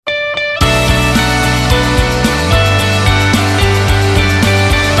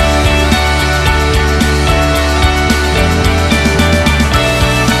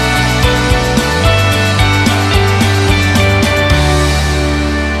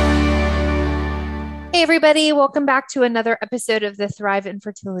Hey, everybody. Welcome back to another episode of the Thrive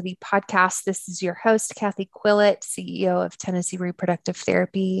Infertility Podcast. This is your host, Kathy Quillett, CEO of Tennessee Reproductive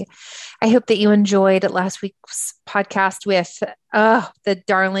Therapy. I hope that you enjoyed last week's podcast with the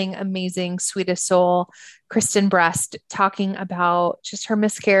darling, amazing, sweetest soul, Kristen Breast, talking about just her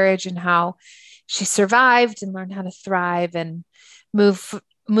miscarriage and how she survived and learned how to thrive and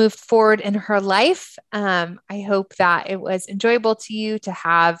moved forward in her life. I hope that it was enjoyable to you to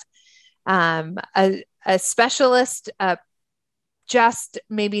have a specialist, just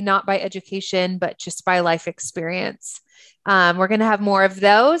maybe not by education, but just by life experience. We're going to have more of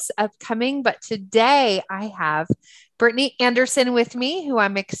those upcoming, but today I have Brittany Anderson with me, who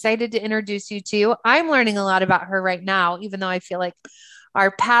I'm excited to introduce you to. I'm learning a lot about her right now, even though I feel like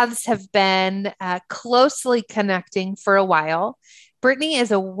our paths have been closely connecting for a while. Brittany is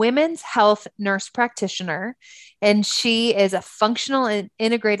a women's health nurse practitioner, and she is a functional and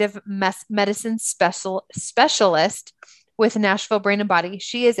integrative medicine specialist with Nashville Brain and Body.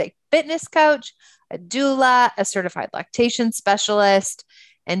 She is a fitness coach, a doula, a certified lactation specialist,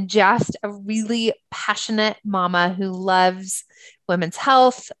 and just a really passionate mama who loves women's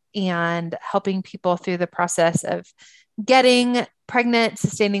health and helping people through the process of getting pregnant,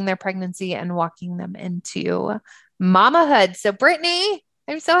 sustaining their pregnancy, and walking them into mamahood. So Brittany,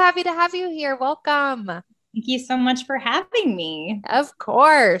 I'm so happy to have you here. Welcome. Thank you so much for having me. Of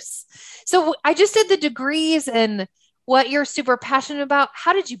course. So I just did the degrees and what you're super passionate about.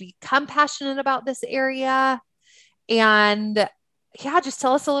 How did you become passionate about this area? And just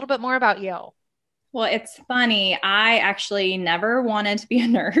tell us a little bit more about you. Well, it's funny. I actually never wanted to be a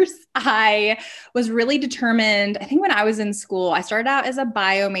nurse. I was really determined. I think when I was in school, I started out as a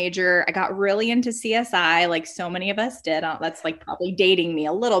bio major. I got really into CSI, like so many of us did. That's like probably dating me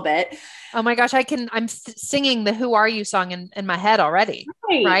a little bit. Oh my gosh, I'm singing the Who Are You song in my head already.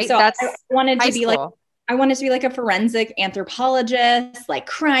 Right? So That's I wanted to be school. I wanted to be like a forensic anthropologist, like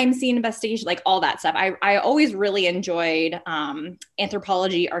crime scene investigation, like all that stuff. I always really enjoyed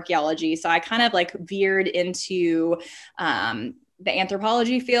anthropology, archaeology. So I kind of like veered into the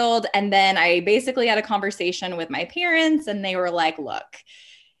anthropology field. And then I basically had a conversation with my parents and they were like, look,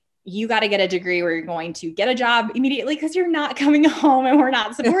 you got to get a degree where you're going to get a job immediately because you're not coming home and we're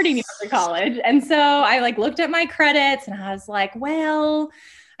not supporting you for college. And so I like looked at my credits and I was like, well,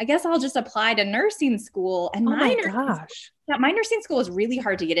 I guess I'll just apply to nursing school. And my nursing school is really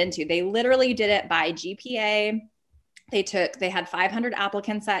hard to get into. They literally did it by GPA. They had 500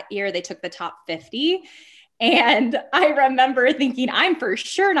 applicants that year. They took the top 50. And I remember thinking, I'm for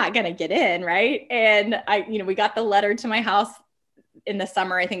sure not going to get in. Right. And we got the letter to my house in the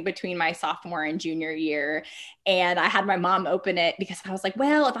summer, I think between my sophomore and junior year. And I had my mom open it because I was like,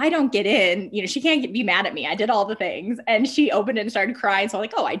 well, if I don't get in, she can't be mad at me. I did all the things. And she opened it and started crying. So I'm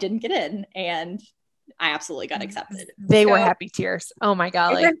like, oh, I didn't get in. And I absolutely got accepted. They were happy tears. Oh my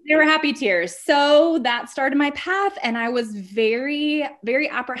golly. They were happy tears. So that started my path. And I was very, very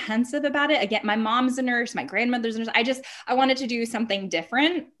apprehensive about it. Again, my mom's a nurse, my grandmother's a nurse. I wanted to do something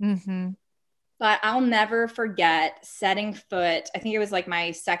different. Mm-hmm. But I'll never forget setting foot. I think it was like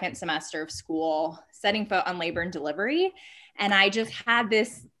my second semester of school, setting foot on labor and delivery. And I just had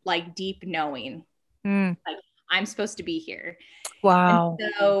this like deep knowing, like I'm supposed to be here. Wow.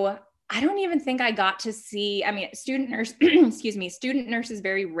 And so I don't even think I got to see, student nurses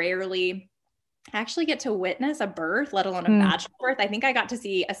very rarely actually get to witness a birth, let alone a vaginal birth. I think I got to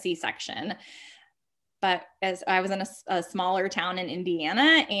see a C-section. But as I was in a smaller town in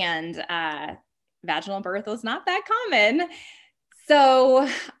Indiana and vaginal birth was not that common. So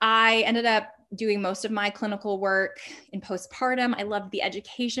I ended up doing most of my clinical work in postpartum. I loved the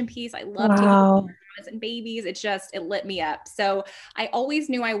education piece. I loved taking mamas and babies. It lit me up. So I always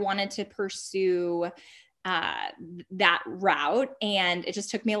knew I wanted to pursue that route. And it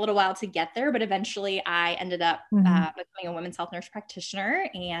just took me a little while to get there. But eventually I ended up becoming a women's health nurse practitioner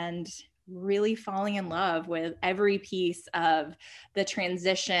and really falling in love with every piece of the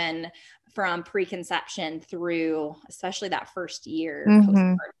transition from preconception through, especially that first year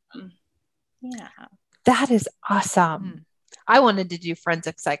postpartum. Yeah. That is awesome. I wanted to do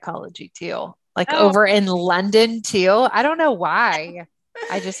forensic psychology too, over in London too. I don't know why.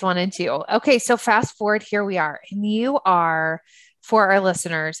 I just wanted to. Okay. So fast forward, here we are. And you are, for our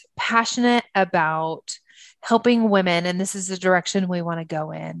listeners, passionate about helping women. And this is the direction we want to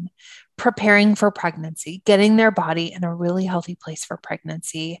go in, preparing for pregnancy, getting their body in a really healthy place for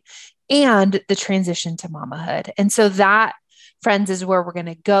pregnancy and the transition to mamahood. And so that, friends, is where we're going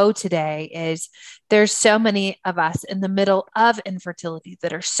to go today. Is there's so many of us in the middle of infertility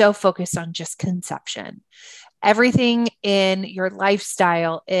that are so focused on just conception. Everything in your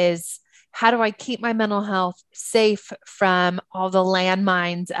lifestyle is How do I keep my mental health safe from all the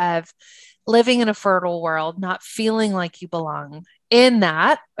landmines of living in a fertile world, not feeling like you belong in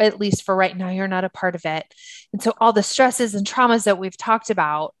that, at least for right now, you're not a part of it. And so all the stresses and traumas that we've talked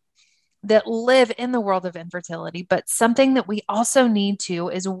about that live in the world of infertility, but something that we also need to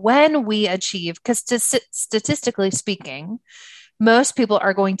is when we achieve, because statistically speaking, most people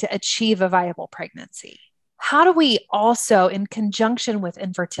are going to achieve a viable pregnancy. How do we also, in conjunction with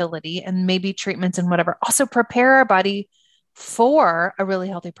infertility and maybe treatments and whatever, also prepare our body for a really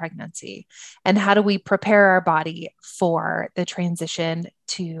healthy pregnancy? And how do we prepare our body for the transition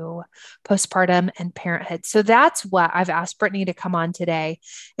to postpartum and parenthood? So that's what I've asked Brittany to come on today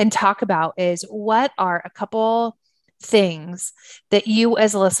and talk about, is what are a couple things that you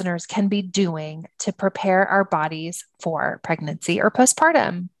as listeners can be doing to prepare our bodies for pregnancy or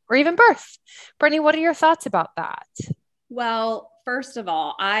postpartum or even birth. Brittany, what are your thoughts about that? Well, first of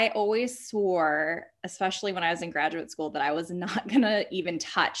all, I always swore, especially when I was in graduate school, that I was not going to even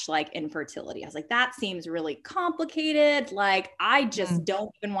touch like infertility. I was like, that seems really complicated. Like, I just don't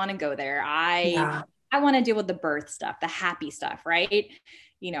even want to go there. I want to deal with the birth stuff, the happy stuff, right?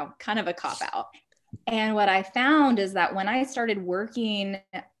 You know, kind of a cop out. And what I found is that when I started working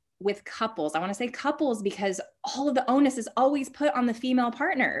with couples, I want to say couples because all of the onus is always put on the female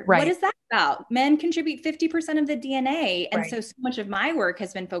partner. Right. What is that about? Men contribute 50% of the DNA. And Right. so much of my work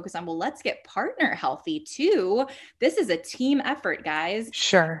has been focused on, well, let's get partner healthy too. This is a team effort, guys.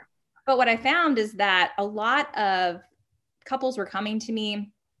 Sure. But what I found is that a lot of couples were coming to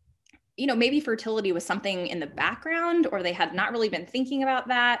me, you know, maybe fertility was something in the background, or they had not really been thinking about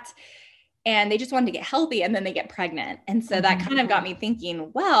that. And they just wanted to get healthy, and then they get pregnant. And so that kind of got me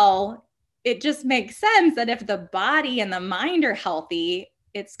thinking, well, it just makes sense that if the body and the mind are healthy,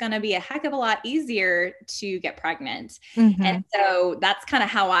 it's going to be a heck of a lot easier to get pregnant. And so that's kind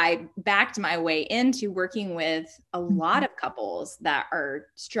of how I backed my way into working with a lot of couples that are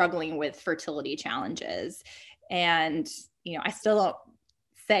struggling with fertility challenges. And, you know, I still don't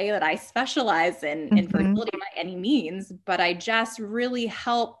say that I specialize in fertility by any means, but I just really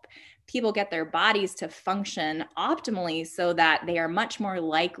help people get their bodies to function optimally so that they are much more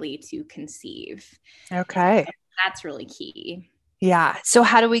likely to conceive. Okay. So that's really key. Yeah. So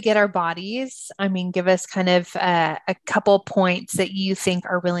how do we get our bodies? I mean, give us kind of a couple points that you think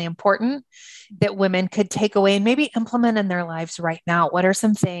are really important that women could take away and maybe implement in their lives right now. What are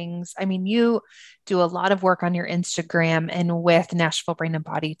some things? I mean, you do a lot of work on your Instagram and with Nashville Brain and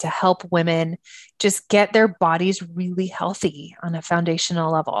Body to help women just get their bodies really healthy on a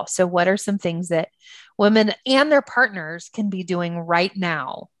foundational level. So what are some things that women and their partners can be doing right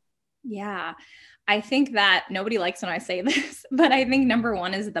now? Yeah. I think that nobody likes when I say this, but I think number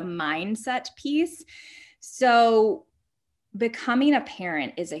one is the mindset piece. So becoming a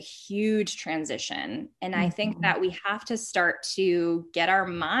parent is a huge transition. And I think that we have to start to get our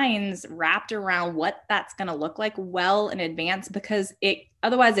minds wrapped around what that's going to look like well in advance, because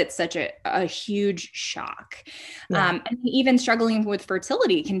otherwise it's such a huge shock. Yeah. And even struggling with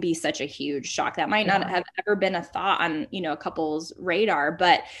fertility can be such a huge shock that might not have ever been a thought on, you know, a couple's radar.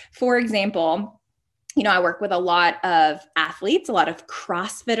 But for example, you know, I work with a lot of athletes, a lot of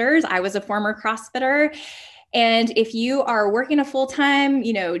CrossFitters. I was a former CrossFitter. And if you are working a full-time,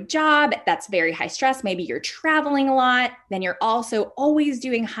 you know, job that's very high stress, maybe you're traveling a lot, then you're also always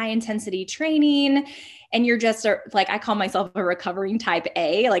doing high intensity training. And you're just like, I call myself a recovering type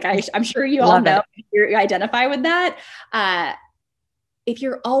A. Like I'm sure you all know, you identify with that. If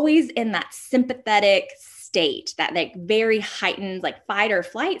you're always in that sympathetic state, that like very heightened, like fight or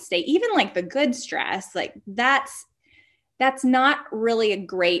flight state, even like the good stress, like that's not really a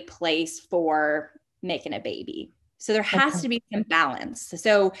great place for making a baby. So there has to be some balance.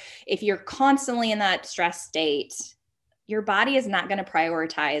 So if you're constantly in that stress state, your body is not going to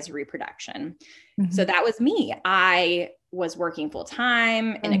prioritize reproduction. So that was me. I was working full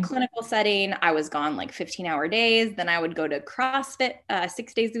time in a clinical setting. I was gone like 15-hour days. Then I would go to CrossFit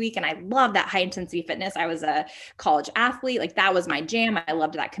 6 days a week. And I loved that high intensity fitness. I was a college athlete. Like that was my jam. I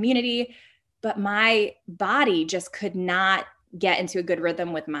loved that community, but my body just could not get into a good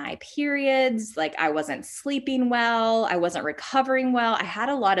rhythm with my periods. Like I wasn't sleeping well. I wasn't recovering well. I had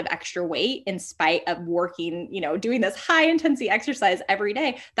a lot of extra weight in spite of working, you know, doing this high intensity exercise every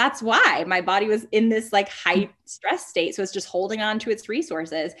day. That's why my body was in this like high stress state. So it's just holding on to its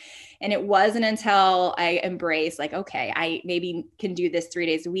resources. And it wasn't until I embraced like, okay, I maybe can do this 3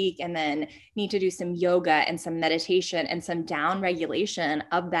 days a week and then need to do some yoga and some meditation and some down regulation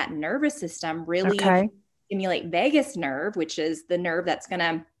of that nervous system, really stimulate vagus nerve, which is the nerve that's going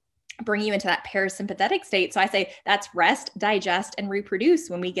to bring you into that parasympathetic state. So I say that's rest, digest, and reproduce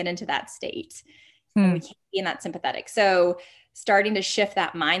when we get into that state. And we can't be in that sympathetic. So starting to shift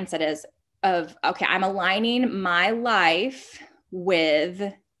that mindset of, okay, I'm aligning my life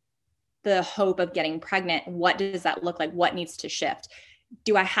with the hope of getting pregnant. What does that look like? What needs to shift?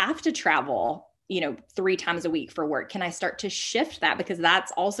 Do I have to travel, 3 times a week for work? Can I start to shift that? Because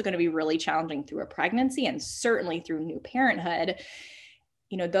that's also going to be really challenging through a pregnancy and certainly through new parenthood.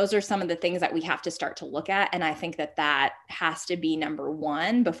 Those are some of the things that we have to start to look at. And I think that has to be number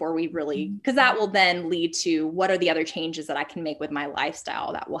one before we really, because that will then lead to what are the other changes that I can make with my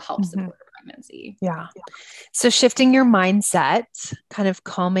lifestyle that will help support a pregnancy. Yeah. So shifting your mindset, kind of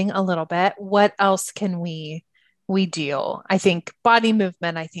calming a little bit, what else can we do? I think body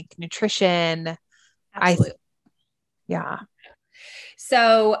movement, I think nutrition. Absolutely. Yeah.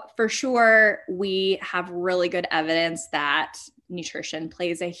 So for sure, we have really good evidence that nutrition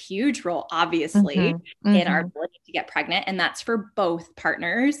plays a huge role, obviously, in our ability to get pregnant. And that's for both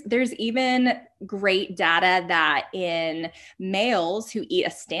partners. There's even great data that in males who eat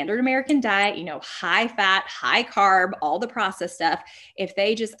a standard American diet, high fat, high carb, all the processed stuff, if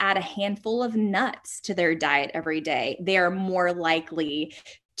they just add a handful of nuts to their diet every day, they are more likely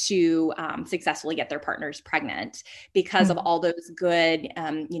to successfully get their partners pregnant because of all those good,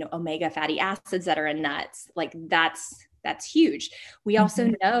 omega fatty acids that are in nuts. Like that's huge. We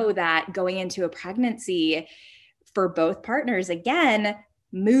also know that going into a pregnancy for both partners, again,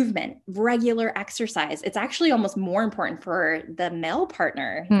 movement, regular exercise. It's actually almost more important for the male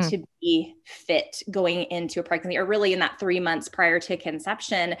partner to be fit going into a pregnancy, or really in that 3 months prior to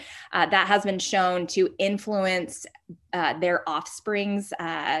conception. That has been shown to influence their offspring's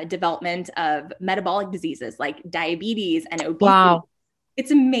development of metabolic diseases like diabetes and obesity. Wow. It's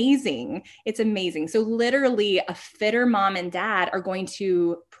amazing. It's amazing. So literally a fitter mom and dad are going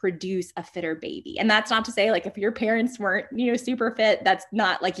to produce a fitter baby. And that's not to say like if your parents weren't, super fit, that's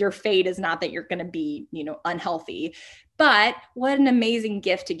not like your fate is not that you're going to be, unhealthy. But what an amazing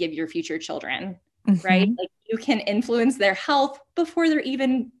gift to give your future children, right? Like you can influence their health before they're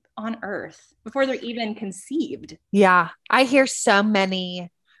even on earth, before they're even conceived. Yeah. I hear so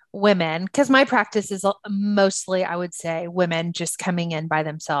many women, because my practice is mostly, I would say, women just coming in by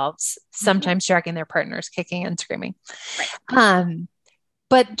themselves, sometimes dragging their partners, kicking and screaming. Right.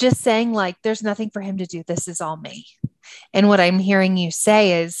 But just saying like, there's nothing for him to do. This is all me. And what I'm hearing you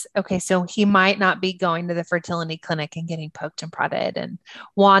say is, okay, so he might not be going to the fertility clinic and getting poked and prodded and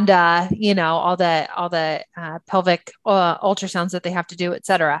Wanda, all the pelvic ultrasounds that they have to do, et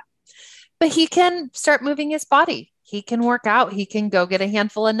cetera. But he can start moving his body. He can work out. He can go get a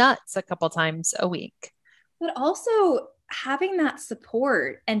handful of nuts a couple times a week. But also having that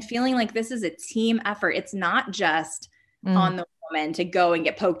support and feeling like this is a team effort. It's not just on the woman to go and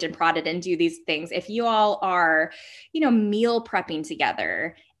get poked and prodded and do these things. If you all are, meal prepping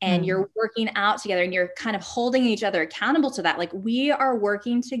together and you're working out together and you're kind of holding each other accountable to that, like we are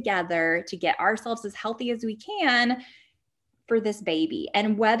working together to get ourselves as healthy as we can for this baby.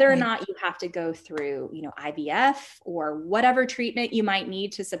 And whether or not you have to go through, IVF or whatever treatment you might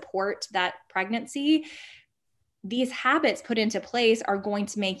need to support that pregnancy, these habits put into place are going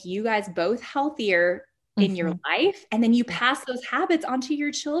to make you guys both healthier in your life. And then you pass those habits onto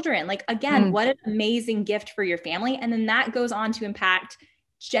your children. Like, again, what an amazing gift for your family. And then that goes on to impact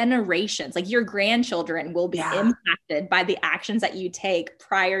generations. Like your grandchildren will be impacted by the actions that you take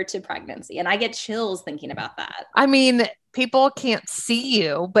prior to pregnancy. And I get chills thinking about that. I mean, people can't see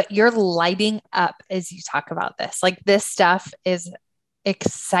you, but you're lighting up as you talk about this. Like this stuff is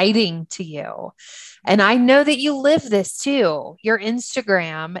exciting to you. And I know that you live this too. Your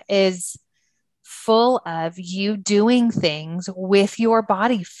Instagram is full of you doing things with your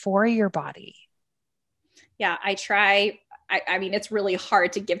body, for your body. Yeah, I try. I mean, it's really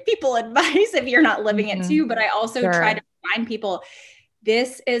hard to give people advice if you're not living it too, but I also try to remind people,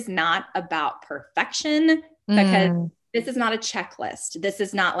 this is not about perfection because this is not a checklist. This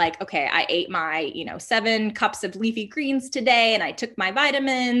is not like, okay, I ate my, 7 cups of leafy greens today and I took my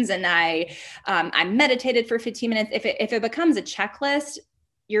vitamins and I meditated for 15 minutes. If it becomes a checklist,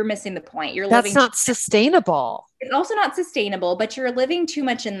 you're missing the point. That's not sustainable. It's also not sustainable, but you're living too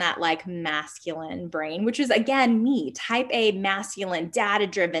much in that like masculine brain, which is again, me, type A masculine,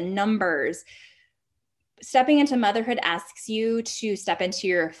 data-driven numbers. stepping into motherhood asks you to step into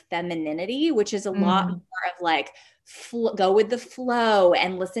your femininity, which is a lot more of like go with the flow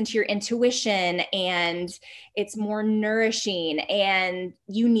and listen to your intuition. And it's more nourishing, and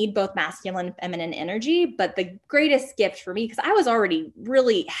you need both masculine and feminine energy. But the greatest gift for me, because I was already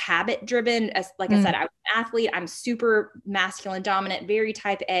really habit driven, as like I said, I was an athlete. I'm super masculine dominant, very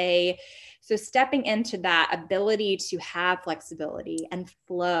type A. So stepping into that ability to have flexibility and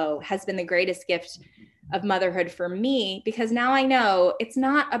flow has been the greatest gift of motherhood for me, because now I know it's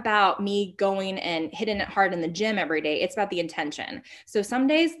not about me going and hitting it hard in the gym every day. It's about the intention. So some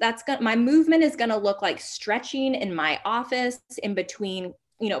days my movement is going to look like stretching in my office in between,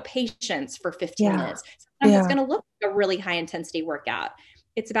 patients for 15 minutes. Sometimes it's going to look like a really high intensity workout.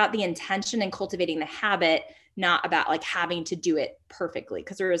 It's about the intention and cultivating the habit, not about like having to do it perfectly,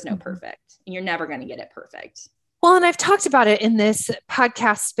 because there is no perfect, and you're never going to get it perfect. Well, and I've talked about it in this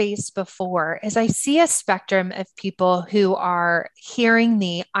podcast space before, as I see a spectrum of people who are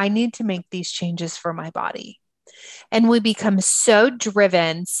hearing I need to make these changes for my body. And we become so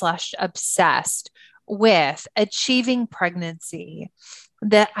driven / obsessed with achieving pregnancy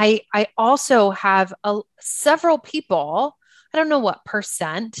that I also have several people, I don't know what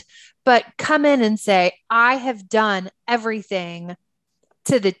percent, but come in and say, I have done everything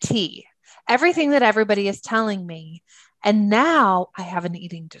to the T. Everything that everybody is telling me. And now I have an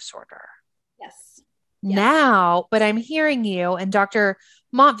eating disorder. Yes. Now, but I'm hearing you and Dr.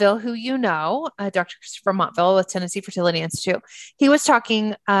 Montville, who Dr. Christopher Montville with Tennessee Fertility Institute, he was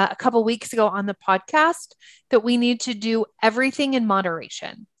talking a couple weeks ago on the podcast that we need to do everything in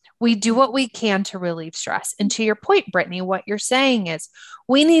moderation. We do what we can to relieve stress. And to your point, Brittany, what you're saying is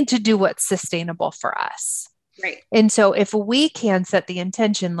we need to do what's sustainable for us. Right. And so if we can set the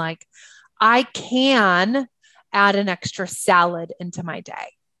intention, like, I can add an extra salad into my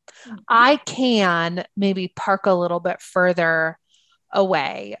day. I can maybe park a little bit further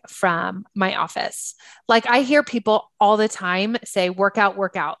away from my office. Like I hear people all the time say, work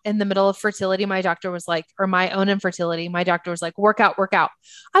out. In the middle of fertility, my doctor was like, or my own infertility, my doctor was like, work out. I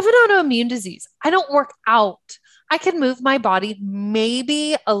have an autoimmune disease. I don't work out. I can move my body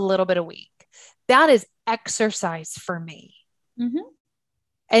maybe a little bit a week. That is exercise for me. Mm-hmm.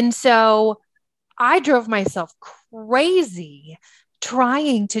 And so I drove myself crazy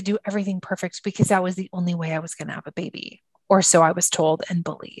trying to do everything perfect because that was the only way I was going to have a baby, or so I was told and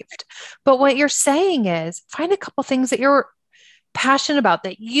believed. But what you're saying is find a couple things that you're passionate about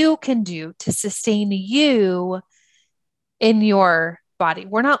that you can do to sustain you in your body.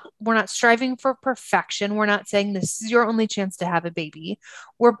 We're not striving for perfection. We're not saying this is your only chance to have a baby.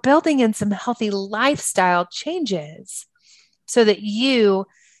 We're building in some healthy lifestyle changes so that you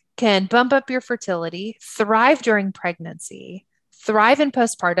can bump up your fertility, thrive during pregnancy, thrive in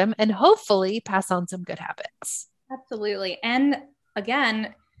postpartum, and hopefully pass on some good habits. Absolutely. And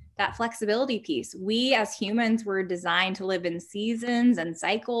again, that flexibility piece. We as humans were designed to live in seasons and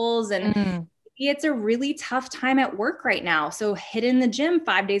cycles, and it's a really tough time at work right now. So hitting the gym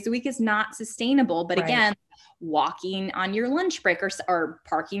 5 days a week is not sustainable. But again, walking on your lunch break or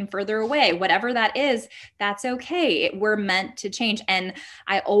parking further away, whatever that is, that's okay. We're meant to change. And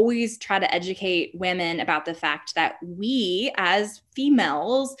I always try to educate women about the fact that we as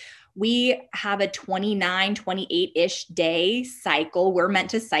females, we have a 29, 28-ish day cycle. We're meant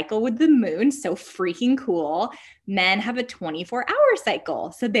to cycle with the moon. So freaking cool. Men have a 24-hour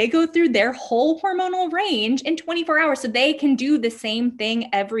cycle. So they go through their whole hormonal range in 24 hours. So they can do the same thing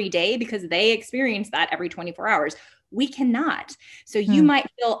every day because they experience that every 24 hours. We cannot. So you might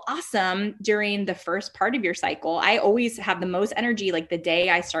feel awesome during the first part of your cycle. I always have the most energy like the day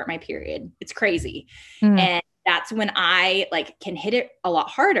I start my period. It's crazy. And that's when I can hit it a lot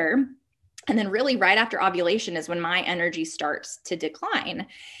harder. And then really right after ovulation is when my energy starts to decline.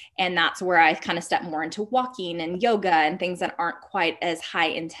 And that's where I kind of step more into walking and yoga and things that aren't quite as high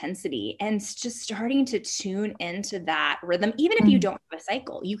intensity. And just starting to tune into that rhythm. Even if you don't have a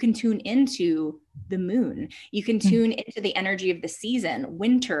cycle, you can tune into the moon. You can tune into the energy of the season,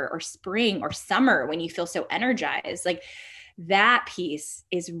 winter or spring or summer, when you feel so energized. Like that piece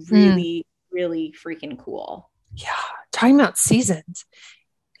is really, really freaking cool. Yeah. Talking about seasons.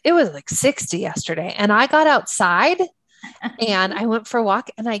 It was like 60 yesterday and I got outside and I went for a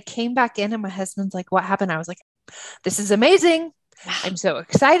walk and I came back in and my husband's like, what happened? I was like, this is amazing. I'm so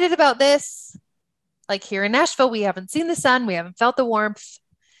excited about this. Like here in Nashville, we haven't seen the sun. We haven't felt the warmth.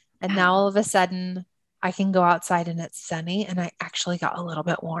 And now all of a sudden I can go outside and it's sunny and I actually got a little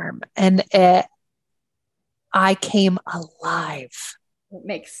bit warm and I came alive. It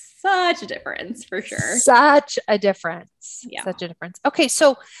makes such a difference for sure. Such a difference. Yeah. Such a difference. Okay,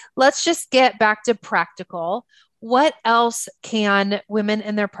 so let's just get back to practical. What else can women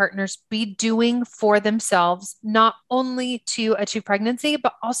and their partners be doing for themselves, not only to achieve pregnancy,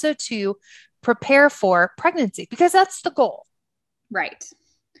 but also to prepare for pregnancy? Because that's the goal. Right.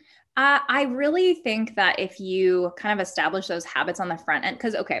 I really think that if you kind of establish those habits on the front end,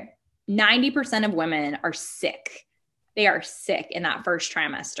 because, okay, 90% of women are sick. They are sick in that first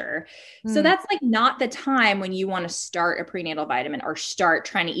trimester. So that's like not the time when you want to start a prenatal vitamin or start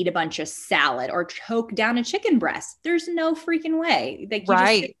trying to eat a bunch of salad or choke down a chicken breast. There's no freaking way. Like you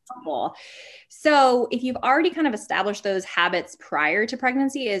just get trouble. So if you've already kind of established those habits prior to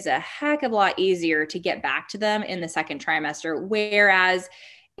pregnancy, it is a heck of a lot easier to get back to them in the second trimester. Whereas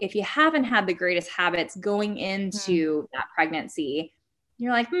if you haven't had the greatest habits going into that pregnancy,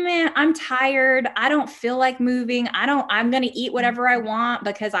 you're like, man, I'm tired. I don't feel like moving. I'm going to eat whatever I want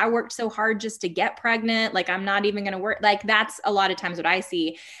because I worked so hard just to get pregnant. Like, I'm not even going to work. Like, that's a lot of times what I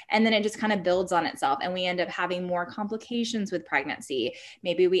see. And then it just kind of builds on itself. And we end up having more complications with pregnancy.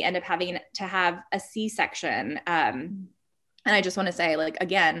 Maybe we end up having to have a C-section. And I just want to say, like,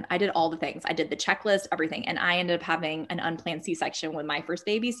 again, I did all the things. I did the checklist, everything. And I ended up having an unplanned C-section with my first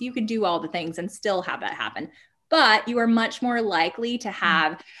baby. So you can do all the things and still have that happen. But you are much more likely to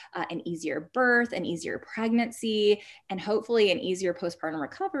have an easier birth, an easier pregnancy, and hopefully an easier postpartum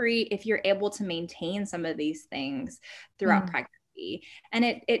recovery if you're able to maintain some of these things throughout pregnancy. And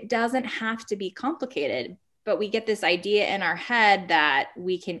it doesn't have to be complicated. But we get this idea in our head that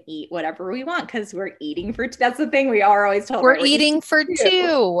we can eat whatever we want because we're eating for two. That's the thing we are always told. We're eating for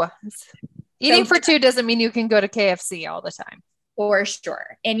two. Eating for two doesn't mean you can go to KFC all the time. For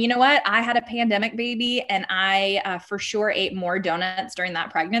sure. And you know what? I had a pandemic baby and I for sure ate more donuts during that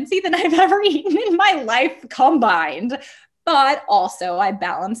pregnancy than I've ever eaten in my life combined. But also I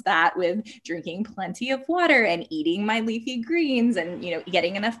balanced that with drinking plenty of water and eating my leafy greens and, you know,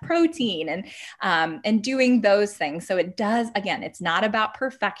 getting enough protein and doing those things. So it does, again, it's not about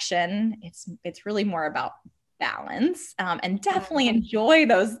perfection. It's really more about balance and definitely enjoy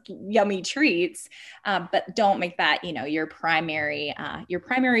those yummy treats. But don't make that, you know, your primary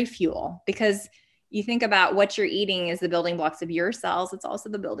fuel, because you think about what you're eating is the building blocks of your cells. It's also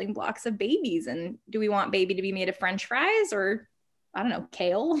the building blocks of babies. And do we want baby to be made of French fries or, I don't know,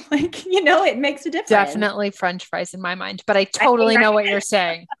 kale? Like, you know, it makes a difference. Definitely French fries in my mind, but I totally know what you're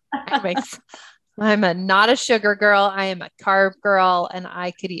saying. I'm not a sugar girl. I am a carb girl, and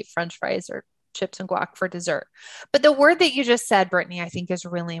I could eat French fries or chips and guac for dessert. But the word that you just said, Brittany, I think is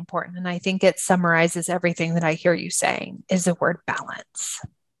really important. And I think it summarizes everything that I hear you saying is the word balance.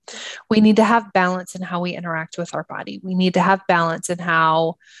 We need to have balance in how we interact with our body. We need to have balance in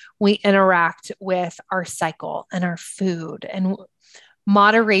how we interact with our cycle and our food and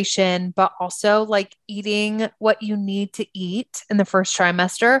moderation, but also like eating what you need to eat in the first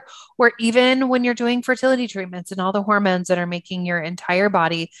trimester, or even when you're doing fertility treatments and all the hormones that are making your entire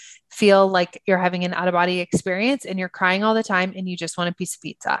body feel like you're having an out-of-body experience and you're crying all the time and you just want a piece of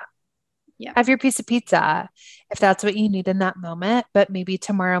pizza. Yeah. Have your piece of pizza if that's what you need in that moment. But maybe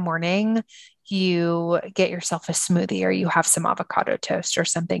tomorrow morning you get yourself a smoothie or you have some avocado toast or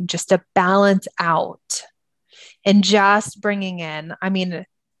something just to balance out. And just bringing in, I mean,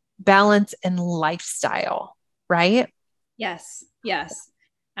 balance and lifestyle, right? Yes. Yes,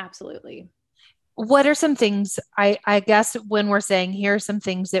 absolutely. What are some things, I guess when we're saying here are some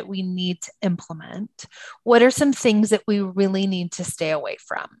things that we need to implement, what are some things that we really need to stay away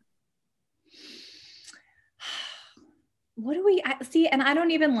from? What do we see? And I don't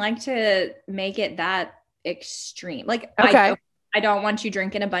even like to make it that extreme. Like, okay. I don't want you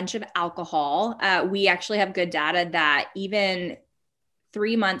drinking a bunch of alcohol. We actually have good data that even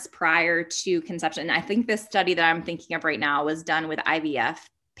 3 months prior to conception, and I think this study that I'm thinking of right now was done with IVF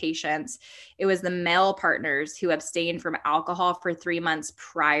patients. It was the male partners who abstained from alcohol for 3 months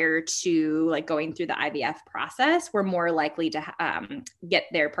prior to like going through the IVF process were more likely to get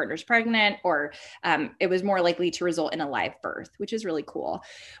their partners pregnant, or it was more likely to result in a live birth, which is really cool.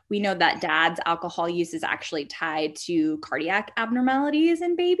 We know that dad's alcohol use is actually tied to cardiac abnormalities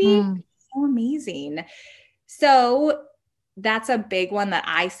in baby. So amazing. So that's a big one that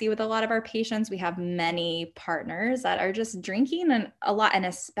I see with a lot of our patients. We have many partners that are just drinking and a lot, and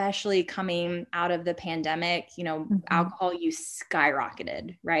especially coming out of the pandemic, you know, alcohol use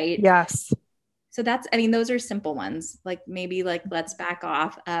skyrocketed, right? Yes. So that's, I mean, those are simple ones. Like maybe like let's back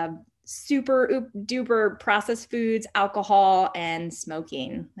off super duper processed foods, alcohol, and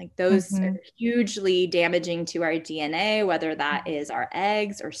smoking. Like those are hugely damaging to our DNA, whether that is our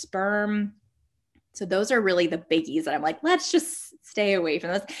eggs or sperm. So those are really the biggies that I'm like, let's just stay away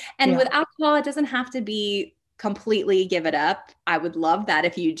from those. And with alcohol, it doesn't have to be completely give it up. I would love that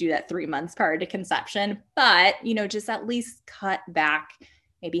if you do that 3 months prior to conception, but, just at least cut back,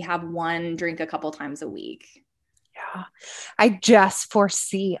 maybe have one drink a couple times a week. Yeah. I just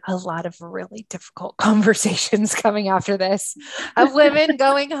foresee a lot of really difficult conversations coming after this of women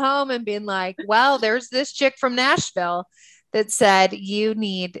going home and being like, well, there's this chick from Nashville that said you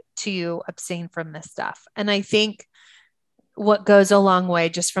need to abstain from this stuff. And I think what goes a long way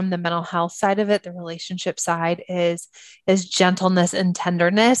just from the mental health side of it, the relationship side is gentleness and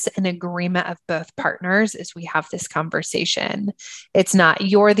tenderness and agreement of both partners as we have this conversation. It's not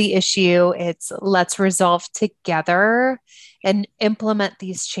you're the issue. It's let's resolve together and implement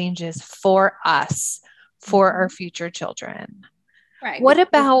these changes for us, for our future children. Right. What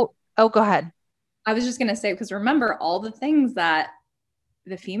about, go ahead. I was just going to say, because remember all the things that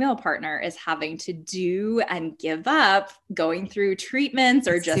the female partner is having to do and give up going through treatments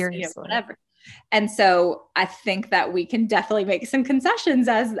or just whatever. And so I think that we can definitely make some concessions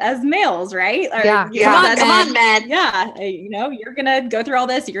as males, right? Come on, man. Yeah. You're going to go through all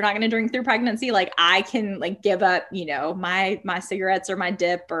this. You're not going to drink through pregnancy. Like I can give up, my cigarettes or my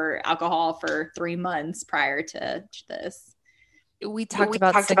dip or alcohol for 3 months prior to this. We talked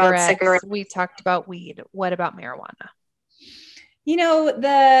about cigarettes. We talked about weed. What about marijuana?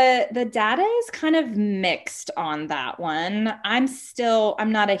 The data is kind of mixed on that one. I'm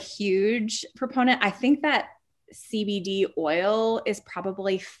not a huge proponent. I think that CBD oil is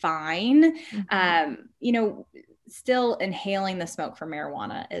probably fine. Mm-hmm. Still inhaling the smoke from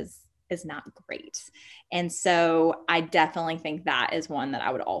marijuana is not great. And so I definitely think that is one that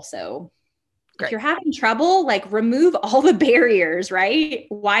I would also, if you're having trouble, remove all the barriers, right?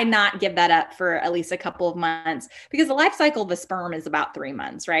 Why not give that up for at least a couple of months? Because the life cycle of a sperm is about 3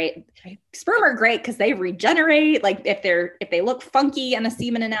 months, right? Sperm are great because they regenerate. If they look funky in a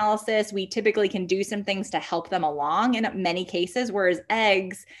semen analysis, we typically can do some things to help them along in many cases. Whereas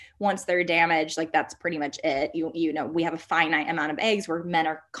eggs, once they're damaged, that's pretty much it. We have a finite amount of eggs where men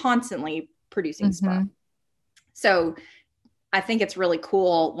are constantly producing sperm. So I think it's really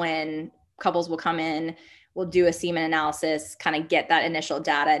cool when couples will come in, we'll do a semen analysis, kind of get that initial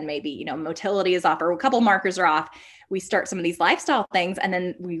data, and maybe, motility is off or a couple markers are off. We start some of these lifestyle things and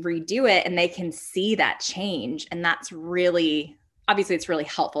then we redo it and they can see that change. And that's really, obviously it's really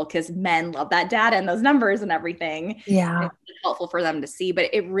helpful because men love that data and those numbers and everything. Yeah. It's helpful for them to see, but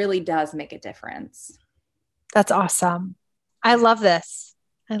it really does make a difference. That's awesome. I love this.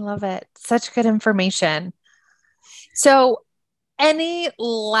 I love it. Such good information. So any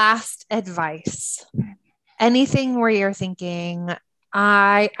last advice? Anything where you're thinking,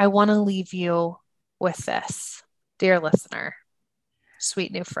 I want to leave you with this, dear listener,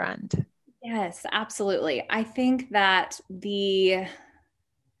 sweet new friend? Yes, absolutely. I think that the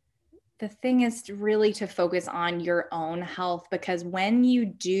thing is really to focus on your own health, because when you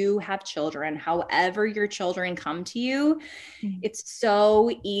do have children, however your children come to you, it's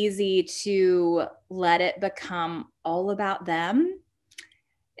so easy to let it become all about them.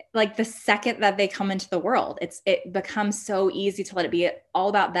 The second that they come into the world, it becomes so easy to let it be all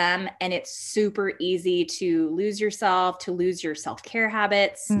about them. And it's super easy to lose yourself, to lose your self-care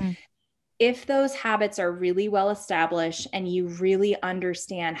habits. If those habits are really well established and you really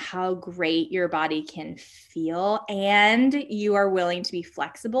understand how great your body can feel and you are willing to be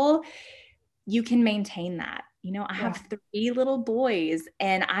flexible, you can maintain that. I have 3 little boys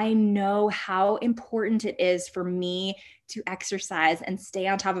and I know how important it is for me to exercise and stay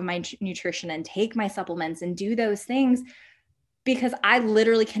on top of my nutrition and take my supplements and do those things, because I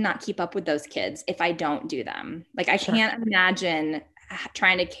literally cannot keep up with those kids if I don't do them. I can't imagine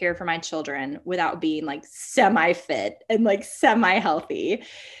trying to care for my children without being semi-fit and semi-healthy.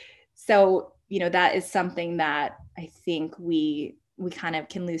 So, that is something that I think we kind of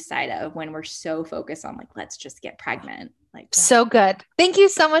can lose sight of when we're so focused on let's just get pregnant. So good. Thank you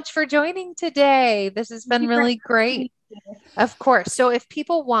so much for joining today. This has been really great. Of course. So if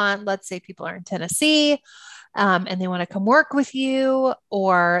people want, let's say people are in Tennessee, and they want to come work with you,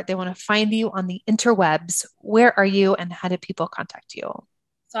 or they want to find you on the interwebs, where are you and how do people contact you?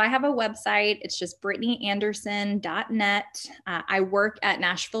 So I have a website. It's just BrittanyAnderson.net. I work at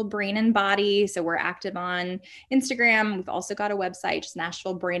Nashville Brain and Body. So we're active on Instagram. We've also got a website, just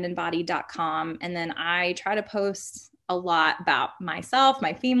NashvilleBrainandBody.com. And then I try to post a lot about myself,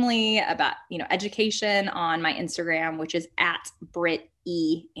 my family, about, education on my Instagram, which is at Britt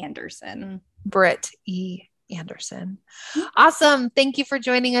E. Anderson. Britt E. Anderson. Awesome. Thank you for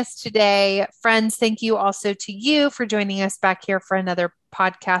joining us today. Friends, thank you also to you for joining us back here for another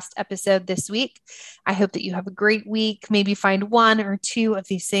podcast episode this week. I hope that you have a great week. Maybe find one or two of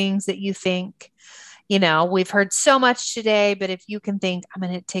these things that you think, we've heard so much today, but if you can think, I'm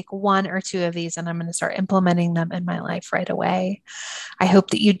going to take one or two of these and I'm going to start implementing them in my life right away. I hope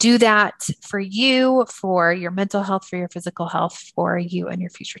that you do that for you, for your mental health, for your physical health, for you and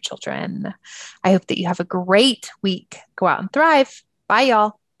your future children. I hope that you have a great week. Go out and thrive. Bye,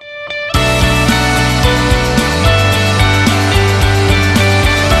 y'all.